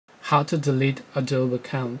How to delete Adobe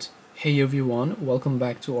account. Hey everyone, welcome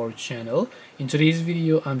back to our channel. In today's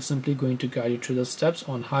video, I'm simply going to guide you through the steps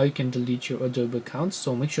on how you can delete your Adobe account,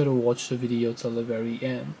 so make sure to watch the video till the very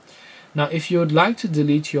end. Now, if you would like to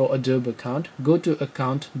delete your Adobe account, go to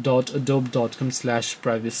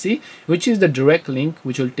account.adobe.com/privacy, which is the direct link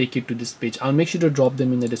which will take you to this page. I'll make sure to drop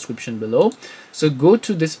them in the description below. So go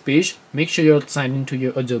to this page, make sure you're signed into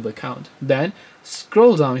your Adobe account. Then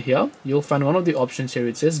scroll down here, you'll find one of the options here.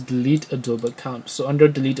 It says delete Adobe account. So under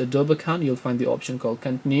delete Adobe account, you'll find the option called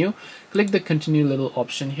continue. Click the continue little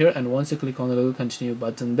option here, and once you click on the little continue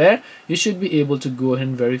button there, you should be able to go ahead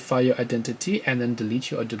and verify your identity and then delete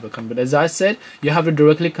your Adobe account. But as I said, you have to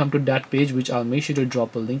directly come to that page, which I'll make sure to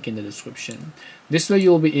drop a link in the description. This way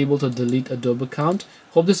you'll be able to delete Adobe account.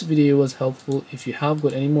 Hope this video was helpful. If you have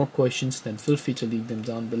got any more questions, then feel free to leave them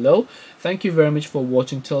down below. Thank you very much for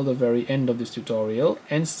watching till the very end of this tutorial,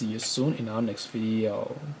 and see you soon in our next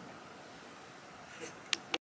video.